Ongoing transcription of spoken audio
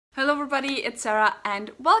everybody, it's Sarah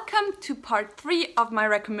and welcome to part 3 of my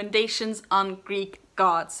recommendations on Greek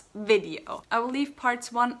gods video. I will leave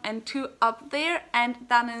parts 1 and 2 up there and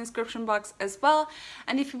down in the description box as well.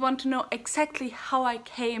 And if you want to know exactly how I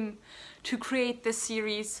came to create this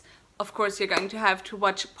series, of course you're going to have to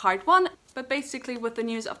watch part 1. But basically with the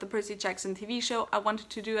news of the Percy Jackson TV show, I wanted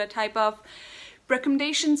to do a type of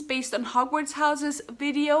recommendations based on Hogwarts houses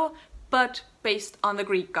video, but based on the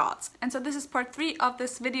Greek gods. And so this is part 3 of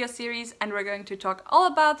this video series and we're going to talk all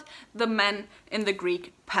about the men in the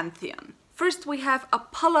Greek pantheon. First we have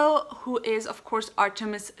Apollo, who is of course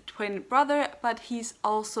Artemis' twin brother, but he's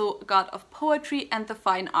also god of poetry and the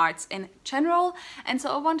fine arts in general. And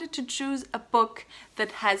so I wanted to choose a book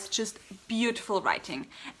that has just beautiful writing.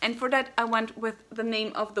 And for that I went with The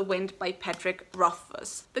Name of the Wind by Patrick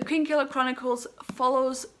Rothfuss. The Kingkiller Chronicles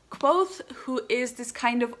follows Quoth, who is this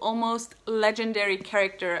kind of almost legendary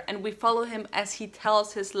character, and we follow him as he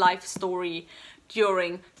tells his life story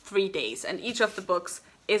during 3 days, and each of the books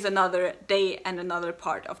is another day and another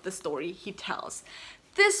part of the story he tells.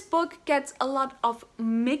 This book gets a lot of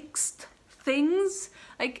mixed things.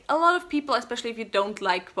 Like, a lot of people, especially if you don't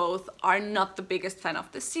like Quoth, are not the biggest fan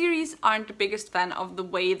of the series, aren't the biggest fan of the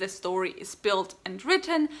way the story is built and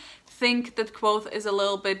written, think that Quoth is a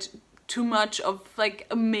little bit too much of like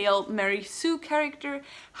a male Mary Sue character.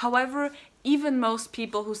 However, even most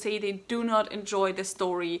people who say they do not enjoy the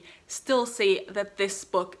story still say that this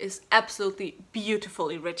book is absolutely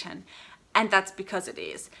beautifully written. And that's because it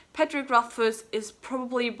is. Patrick Rothfuss is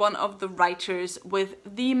probably one of the writers with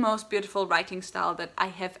the most beautiful writing style that I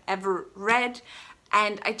have ever read.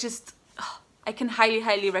 And I can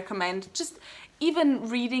highly recommend just even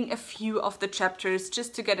reading a few of the chapters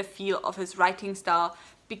just to get a feel of his writing style,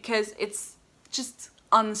 because it's just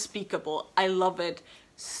unspeakable. I love it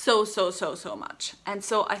so much. And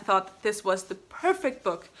so I thought this was the perfect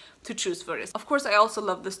book to choose for this. Of course, I also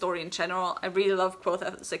love the story in general. I really love Quoth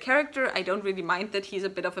as a character. I don't really mind that he's a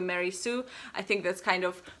bit of a Mary Sue. I think that's kind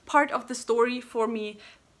of part of the story for me.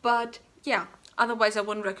 But yeah, otherwise I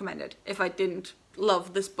wouldn't recommend it if I didn't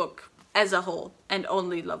love this book as a whole and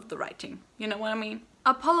only love the writing. You know what I mean?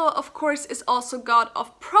 Apollo, of course, is also god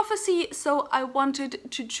of prophecy, so I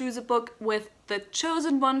wanted to choose a book with the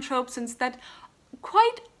chosen one trope, since that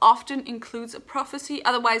quite often includes a prophecy.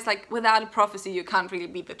 Otherwise, like, without a prophecy you can't really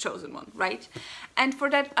be the chosen one, right? And for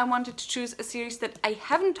that I wanted to choose a series that I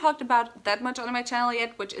haven't talked about that much on my channel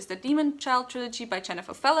yet, which is the Demon Child trilogy by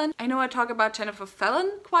Jennifer Fallon. I know I talk about Jennifer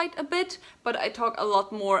Fallon quite a bit, but I talk a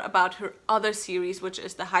lot more about her other series, which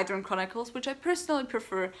is the Hydron Chronicles, which I personally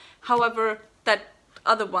prefer. However, that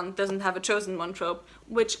other one doesn't have a chosen one trope,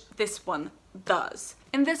 which this one does.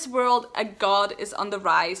 In this world, a god is on the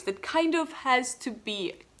rise that kind of has to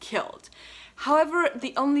be killed. However,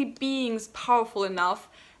 the only beings powerful enough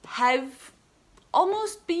have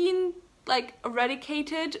almost been like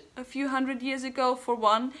eradicated a few hundred years ago, for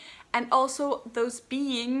one, and also those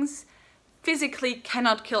beings physically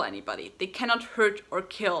cannot kill anybody. They cannot hurt or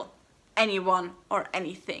kill anyone or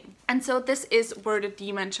anything. And so this is where the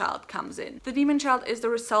Demon Child comes in. The Demon Child is the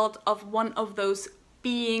result of one of those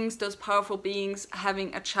beings, those powerful beings,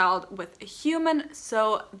 having a child with a human.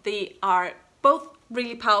 So they are both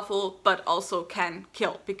really powerful but also can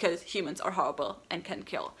kill, because humans are horrible and can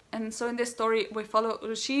kill. And so in this story we follow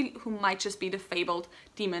Rushil, who might just be the fabled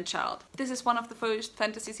Demon Child. This is one of the first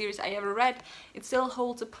fantasy series I ever read. It still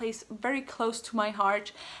holds a place very close to my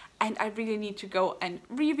heart, and I really need to go and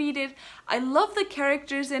reread it. I love the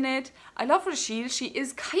characters in it. I love Rushil. She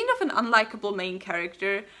is kind of an unlikable main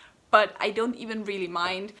character, but I don't even really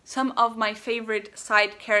mind. Some of my favorite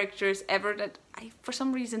side characters ever that I for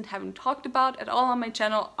some reason haven't talked about at all on my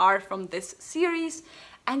channel are from this series.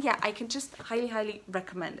 And yeah, I can just highly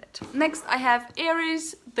recommend it. Next I have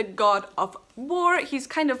Ares, the god of war. He's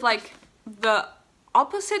kind of like the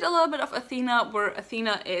opposite a little bit of Athena, where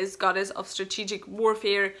Athena is goddess of strategic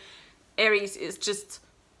warfare. Ares is just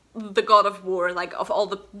the god of war, like of all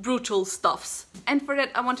the brutal stuffs. And for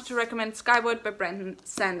that I wanted to recommend Skyward by Brandon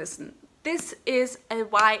Sanderson. This is a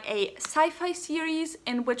YA sci-fi series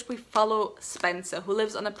in which we follow Spencer, who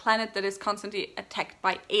lives on a planet that is constantly attacked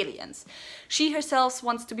by aliens. She herself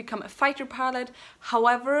wants to become a fighter pilot,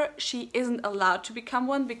 however she isn't allowed to become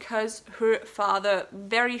one because her father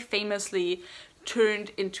very famously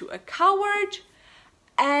turned into a coward,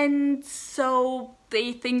 and so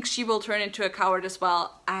they think she will turn into a coward as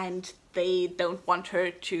well, and they don't want her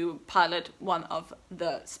to pilot one of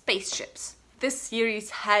the spaceships. This series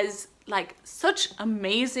has like such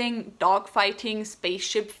amazing dogfighting,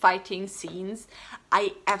 spaceship fighting scenes.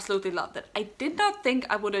 I absolutely loved it. I did not think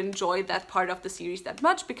I would enjoy that part of the series that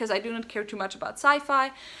much because I do not care too much about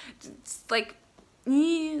sci-fi. It's like,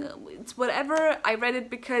 it's whatever. I read it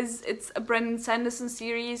because it's a Brandon Sanderson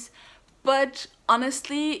series, but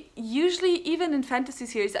honestly, usually even in fantasy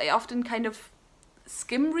series, I often kind of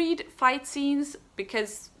skim read fight scenes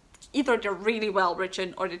because either they're really well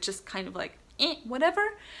written or they're just kind of like,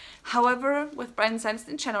 whatever. However, with Brandon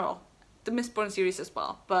Sanderson in general, the Mistborn series as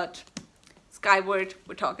well, but Skyward,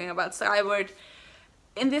 we're talking about Skyward.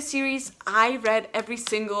 In this series, I read every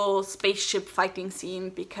single spaceship fighting scene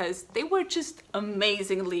because they were just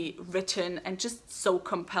amazingly written and just so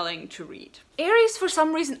compelling to read. Ares, for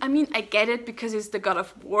some reason, I mean, I get it because he's the god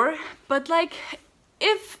of war, but like,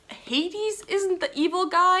 if Hades isn't the evil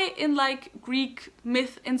guy in like Greek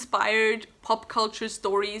myth-inspired pop culture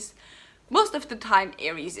stories, most of the time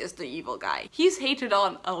Ares is the evil guy. He's hated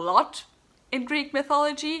on a lot in Greek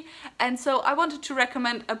mythology, and so I wanted to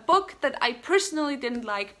recommend a book that I personally didn't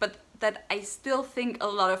like, but that I still think a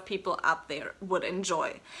lot of people out there would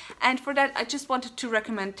enjoy. And for that, I just wanted to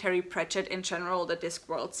recommend Terry Pratchett in general, the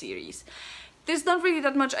Discworld series. There's not really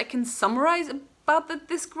that much I can summarize about the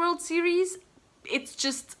Discworld series. It's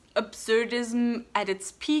just absurdism at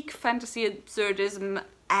its peak, fantasy absurdism,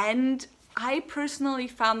 and I personally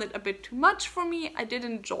found it a bit too much for me. I did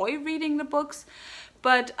enjoy reading the books,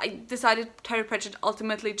 but I decided Terry Pratchett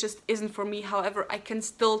ultimately just isn't for me. However, I can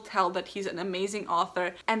still tell that he's an amazing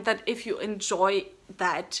author and that if you enjoy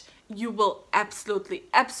that, you will absolutely,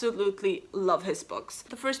 absolutely love his books.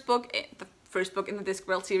 The first book in the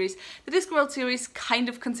Discworld series. The Discworld series kind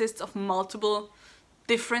of consists of multiple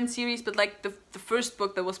different series, but like the first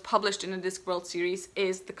book that was published in the Discworld series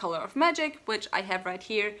is The Color of Magic, which I have right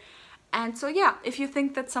here. And so yeah, if you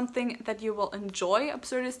think that's something that you will enjoy,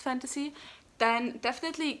 absurdist fantasy, then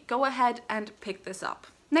definitely go ahead and pick this up.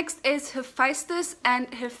 Next is Hephaestus,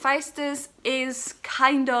 and Hephaestus is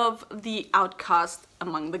kind of the outcast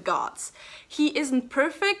among the gods. He isn't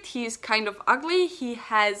perfect, he's kind of ugly, he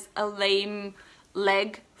has a lame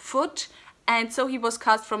foot, and so he was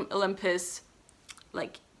cast from Olympus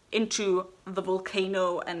like into the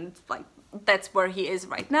volcano, and like that's where he is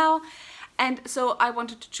right now. And so I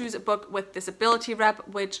wanted to choose a book with disability rep,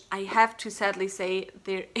 which I have to sadly say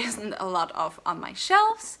there isn't a lot of on my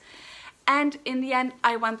shelves. And in the end,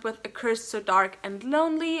 I went with A Curse So Dark and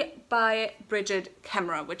Lonely by Bridget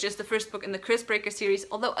Camera, which is the first book in the Cursebreaker series.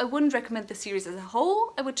 Although I wouldn't recommend the series as a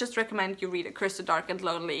whole, I would just recommend you read A Curse So Dark and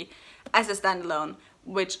Lonely as a standalone,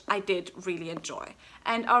 which I did really enjoy.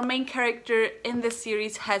 And our main character in this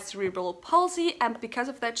series has cerebral palsy, and because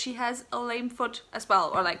of that she has a lame foot as well,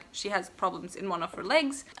 or like she has problems in one of her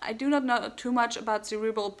legs. I do not know too much about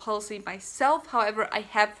cerebral palsy myself, however I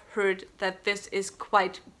have heard that this is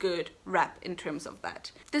quite good rap in terms of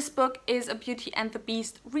that. This book is a Beauty and the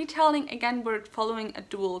Beast retelling. Again, we're following a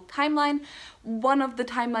dual timeline. One of the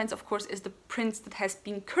timelines, of course, is the prince that has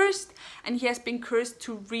been cursed, and he has been cursed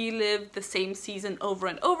to relive the same season over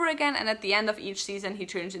and over again, and at the end of each season he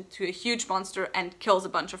turns into a huge monster and kills a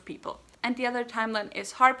bunch of people. And the other timeline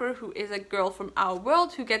is Harper, who is a girl from our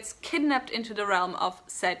world who gets kidnapped into the realm of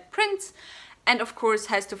said prince, and of course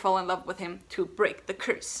has to fall in love with him to break the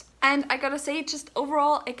curse. And I gotta say, just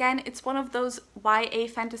overall, again, it's one of those YA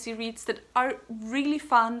fantasy reads that are really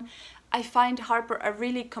fun. I find Harper a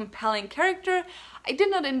really compelling character. I did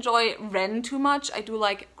not enjoy Ren too much. I do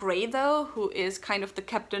like Grey though, who is kind of the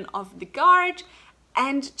captain of the guard.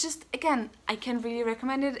 And just, again, I can really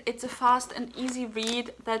recommend it. It's a fast and easy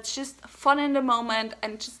read that's just fun in the moment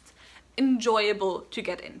and just enjoyable to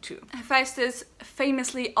get into. Hephaestus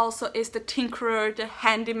famously also is the tinkerer, the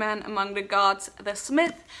handyman among the gods, the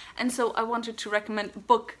smith, and so I wanted to recommend a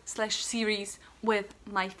book/series with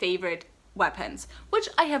my favorite weapons, which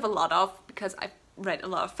I have a lot of because I've read a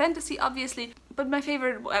lot of fantasy obviously, but my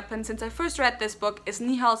favorite weapon since I first read this book is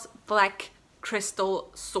Nihal's black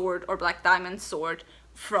crystal sword or black diamond sword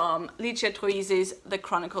from Licia Troise's The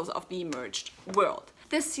Chronicles of the Emerged World.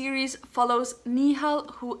 This series follows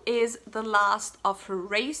Nihal, who is the last of her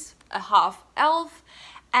race, a half-elf,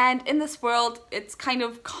 and in this world it's kind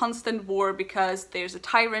of constant war because there's a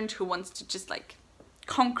tyrant who wants to just like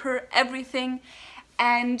conquer everything.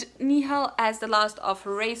 And Nihal, as the last of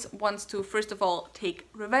her race, wants to first of all take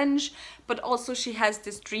revenge, but also she has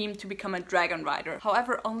this dream to become a dragon rider.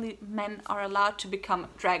 However, only men are allowed to become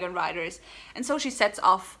dragon riders, and so she sets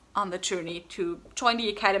off on the journey to join the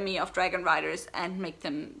Academy of Dragon Riders and make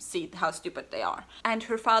them see how stupid they are. And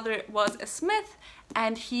her father was a smith,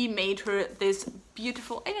 and he made her this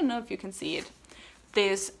beautiful, I don't know if you can see it,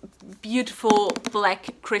 this beautiful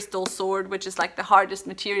black crystal sword, which is like the hardest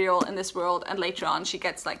material in this world, and later on she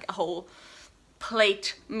gets like a whole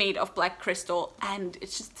plate made of black crystal, and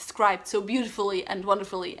it's just described so beautifully and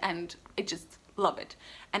wonderfully, and I just love it.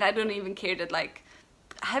 And I don't even care that like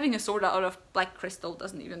having a sword out of black crystal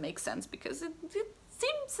doesn't even make sense, because it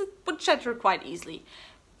seems it would shatter quite easily.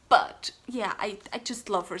 But yeah, I just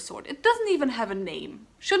love her sword. It doesn't even have a name.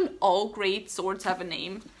 Shouldn't all great swords have a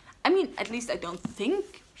name? I mean, at least I don't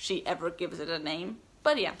think she ever gives it a name.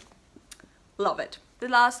 But yeah, love it. The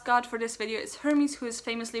last god for this video is Hermes, who is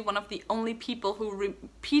famously one of the only people who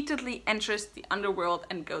repeatedly enters the underworld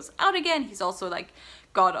and goes out again. He's also like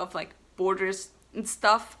god of like borders and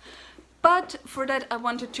stuff. But for that I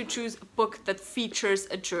wanted to choose a book that features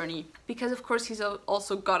a journey, because of course he's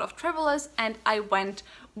also god of travelers, and I went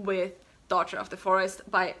with Daughter of the Forest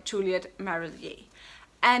by Juliette Marillier.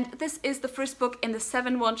 And this is the first book in the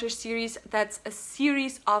Seven Wonders series. That's a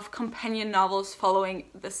series of companion novels following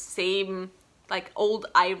the same like old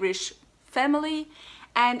Irish family.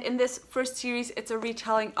 And in this first series, it's a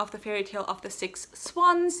retelling of the fairy tale of the 6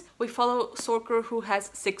 swans. We follow Sorker, who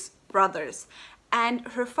has 6 brothers. And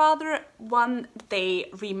her father one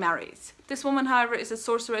day remarries. This woman, however, is a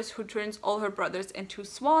sorceress who turns all her brothers into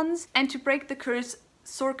swans. And to break the curse,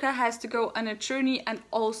 Sorka has to go on a journey and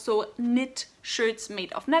also knit shirts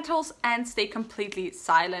made of nettles and stay completely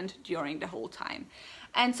silent during the whole time.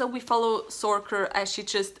 And so we follow Sorker as she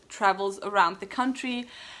just travels around the country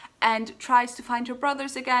and tries to find her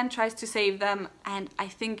brothers again, tries to save them. And I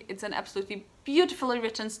think it's an absolutely beautifully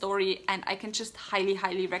written story, and I can just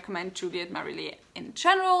highly recommend Juliette Marillier in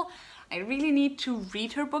general. I really need to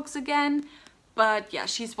read her books again, but yeah,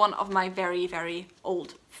 she's one of my very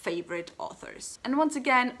old favorite authors. And once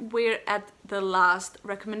again, we're at the last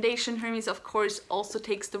recommendation. Hermes, of course, also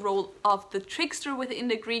takes the role of the trickster within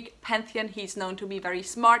the Greek pantheon. He's known to be very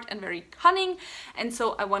smart and very cunning, and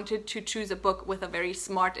so I wanted to choose a book with a very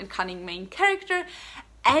smart and cunning main character.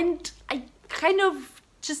 And I kind of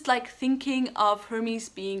just like thinking of Hermes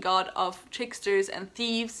being god of tricksters and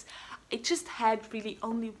thieves, I just had really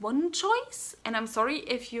only one choice. And I'm sorry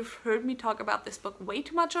if you've heard me talk about this book way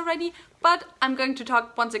too much already, but I'm going to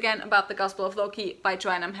talk once again about The Gospel of Loki by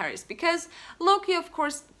Joanna M. Harris, because Loki, of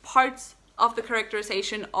course, parts of the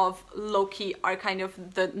characterization of Loki are kind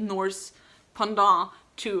of the Norse pendant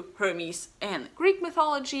to Hermes in Greek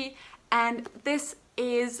mythology, and this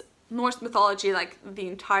is Norse mythology, like the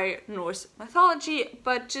entire Norse mythology,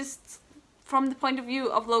 but just from the point of view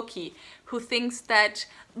of Loki, who thinks that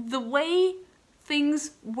the way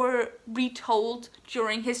things were retold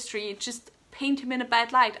during history just paint him in a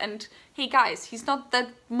bad light. And hey guys, he's not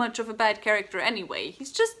that much of a bad character anyway.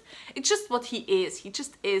 It's just what he is. He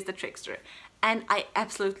just is the trickster. And I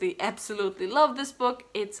absolutely love this book.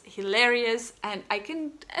 It's hilarious, and I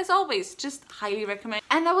can, as always, just highly recommend.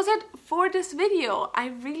 And that was it for this video. I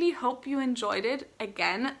really hope you enjoyed it.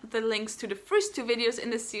 Again, the links to the first 2 videos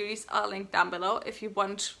in this series are linked down below if you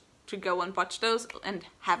want to go and watch those and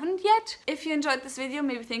haven't yet. If you enjoyed this video,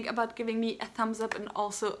 maybe think about giving me a thumbs up and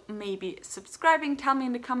also maybe subscribing. Tell me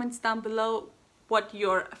in the comments down below what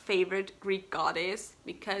your favorite Greek god is,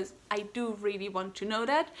 because I do really want to know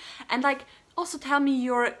that. And like, also tell me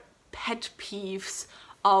your pet peeves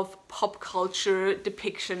of pop culture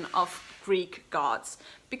depiction of Greek gods,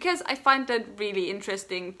 because I find that really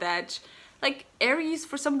interesting that like Ares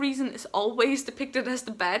for some reason is always depicted as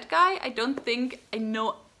the bad guy. I don't think I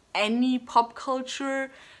know any pop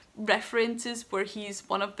culture references where he's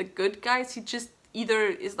one of the good guys. He just either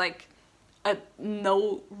is like a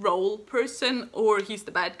no role person or he's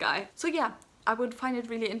the bad guy. So yeah, I would find it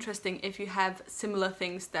really interesting if you have similar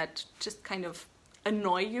things that just kind of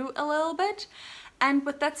annoy you a little bit. And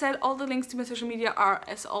with that said, all the links to my social media are,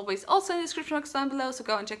 as always, also in the description box down below, so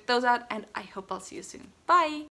go and check those out, and I hope I'll see you soon. Bye!